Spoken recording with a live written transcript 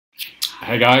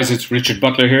Hey guys, it's Richard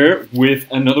Butler here with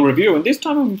another review, and this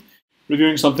time I'm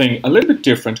reviewing something a little bit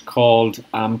different called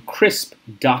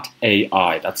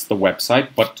krisp.ai. That's the website,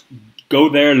 but go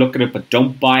there, look at it, but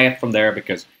don't buy it from there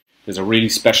because there's a really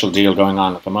special deal going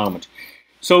on at the moment.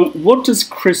 So what does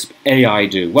Krisp AI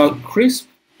do? Well, Krisp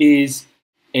is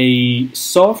a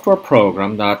software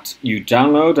program that you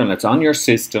download and it's on your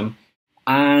system,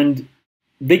 and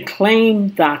they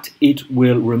claim that it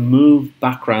will remove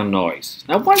background noise.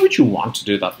 Now, why would you want to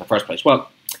do that in the first place?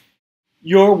 Well,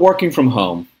 you're working from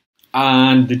home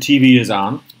and the TV is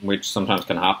on, which sometimes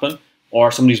can happen,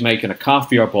 or somebody's making a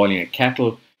coffee or boiling a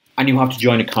kettle, and you have to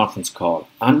join a conference call.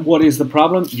 And what is the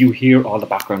problem? You hear all the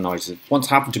background noises. Once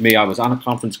happened to me, I was on a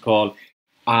conference call.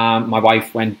 My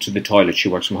wife went to the toilet. She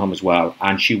works from home as well.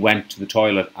 And she went to the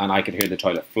toilet and I could hear the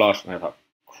toilet flush. And I thought,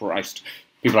 Christ,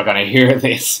 people are going to hear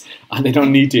this and they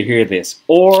don't need to hear this.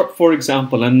 Or, for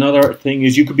example, another thing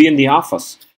is you could be in the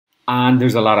office and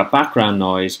there's a lot of background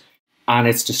noise and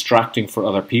it's distracting for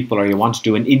other people, or you want to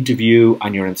do an interview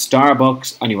and you're in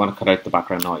Starbucks and you want to cut out the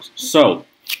background noise. So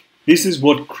this is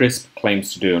what Krisp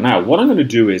claims to do. Now, what I'm going to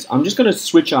do is I'm just going to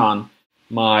switch on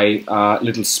my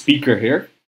little speaker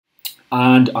here,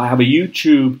 and I have a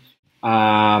YouTube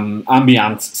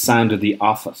ambience sound of the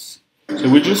office. So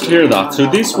we'll just hear that. So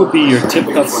this would be your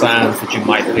typical sounds that you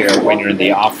might hear when you're in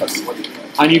the office.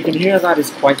 And you can hear that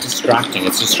is quite distracting.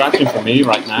 It's distracting for me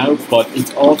right now, but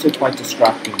it's also quite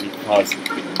distracting because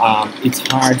it's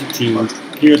hard to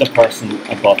hear the person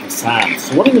above the sound.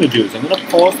 So what I'm going to do is I'm going to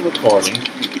pause the recording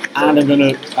and I'm going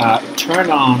to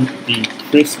turn on the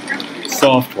Krisp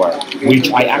software, which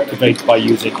I activate by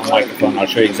using a microphone. I'll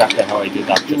show you exactly how I did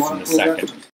that just in a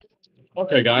second.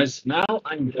 Okay guys, now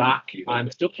I'm back. I'm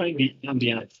still playing the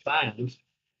ambient sound,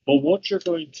 but what you're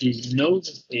going to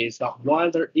notice is that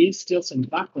while there is still some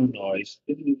background noise,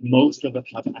 most of it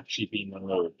has actually been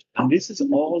removed. And this is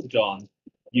all done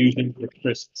using the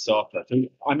Krisp software. So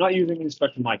I'm not using any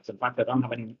special mics. In fact, I don't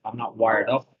have any, I'm not wired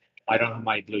up. I don't have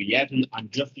my Blue Yeti. I'm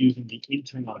just using the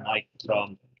internal mic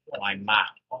from my Mac.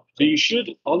 So you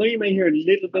should, although you may hear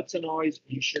little bits of noise,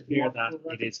 you should hear that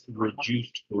it is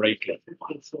reduced greatly.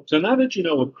 So now that you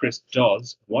know what Krisp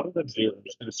does, what I'm going to do, I'm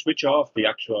just going to switch off the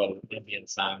actual ambient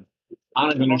sound,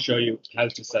 and I'm going to show you how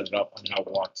to set it up and how it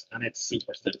works, and it's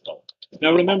super simple.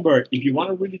 Now remember, if you want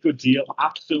a really good deal,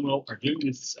 appsumo are doing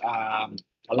this a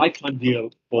lifetime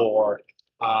deal for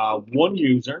one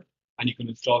user, and you can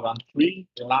install it on 3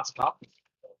 laptops,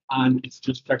 and it's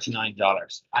just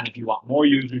 $39. And if you want more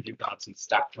users, you've got some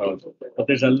stack codes. But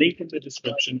there's a link in the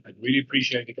description. I'd really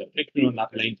appreciate it if you click through on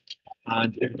that link.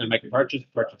 And if you're going to make a purchase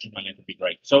my link would be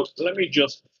great. So let me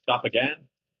just stop again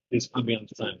this ambient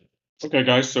sound. Okay,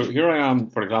 guys, so here I am,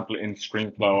 for example, in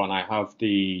ScreenFlow, and I have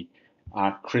the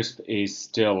Krisp is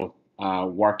still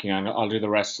working on. I'll do the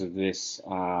rest of this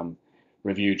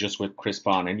review just with Krisp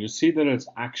on. And you'll see that it's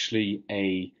actually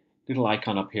a little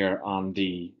icon up here on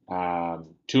the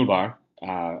toolbar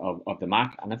of the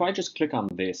Mac, and if I just click on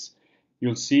this,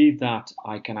 you'll see that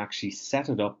I can actually set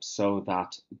it up so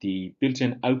that the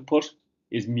built-in output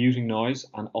is muting noise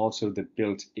and also the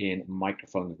built-in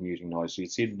microphone is muting noise. So you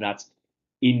see that that's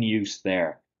in use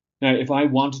there. Now, if I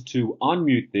wanted to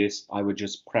unmute this, I would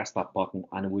just press that button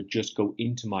and it would just go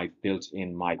into my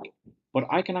built-in mic. But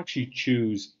I can actually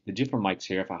choose the different mics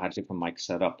here if I had different mics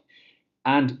set up.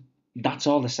 And that's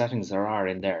all the settings there are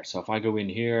in there. So if I go in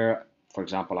here, for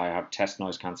example, I have test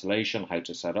noise cancellation, how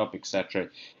to set up, etc.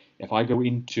 If I go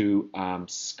into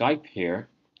Skype here,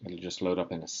 it'll just load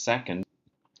up in a second.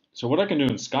 So what I can do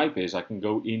in Skype is I can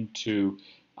go into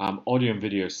audio and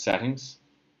video settings.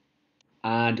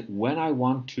 And when I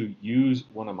want to use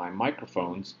one of my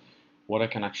microphones, what I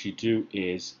can actually do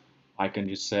is I can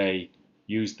just say,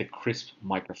 use the Krisp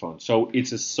microphone. So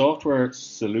it's a software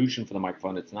solution for the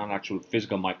microphone. It's not an actual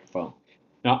physical microphone.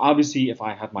 Now, obviously, if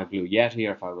I had my Blue Yeti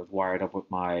or if I was wired up with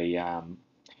my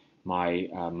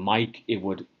mic, it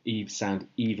would sound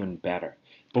even better.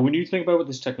 But when you think about what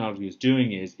this technology is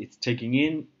doing is it's taking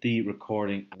in the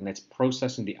recording and it's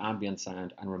processing the ambient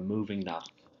sound and removing that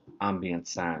ambient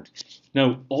sound.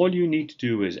 Now, all you need to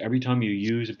do is every time you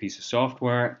use a piece of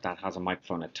software that has a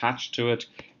microphone attached to it,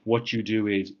 what you do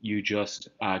is you just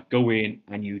go in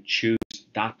and you choose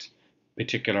that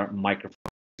particular microphone,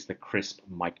 the Krisp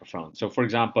microphone. So for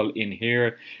example, in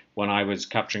here, when I was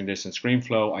capturing this in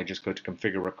ScreenFlow, I just go to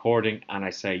configure recording and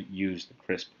I say use the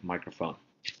Krisp microphone.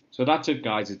 So that's it,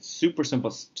 guys. It's super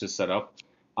simple to set up.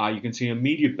 You can see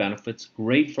immediate benefits,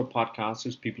 great for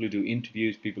podcasters, people who do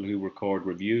interviews, people who record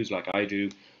reviews like I do,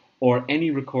 or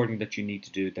any recording that you need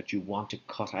to do that you want to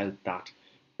cut out that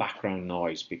background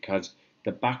noise, because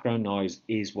the background noise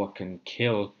is what can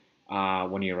kill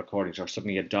one of your recordings, or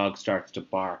suddenly a dog starts to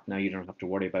bark. Now you don't have to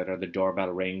worry about it, or the doorbell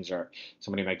rings, or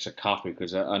somebody makes a coffee.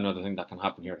 Because another thing that can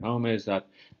happen here at home is that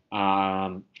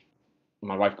um,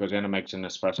 my wife goes in and makes an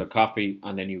espresso coffee,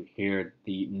 and then you hear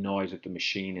the noise of the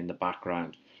machine in the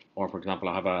background. Or, for example,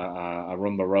 I have a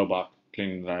Roomba robot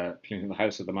cleaning the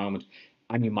house at the moment,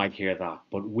 and you might hear that.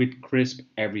 But with Crisp,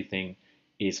 everything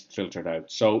is filtered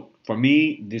out. So for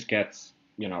me, this gets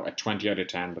a 20 out of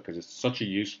 10 because it's such a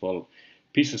useful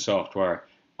piece of software.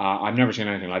 I've never seen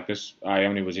anything like this. I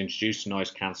only was introduced to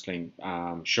noise cancelling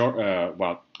a short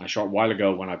while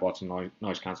ago when I bought some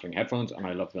noise cancelling headphones, and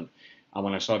I love them. And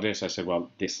when I saw this, I said, well,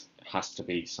 this has to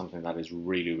be something that is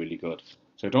really, really good.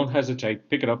 So don't hesitate,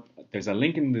 pick it up. There's a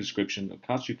link in the description. It'll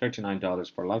cost you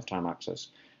 $39 for lifetime access,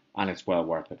 and it's well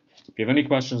worth it. If you have any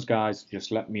questions, guys,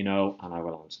 just let me know and I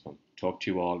will answer them. Talk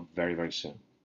to you all very, very soon.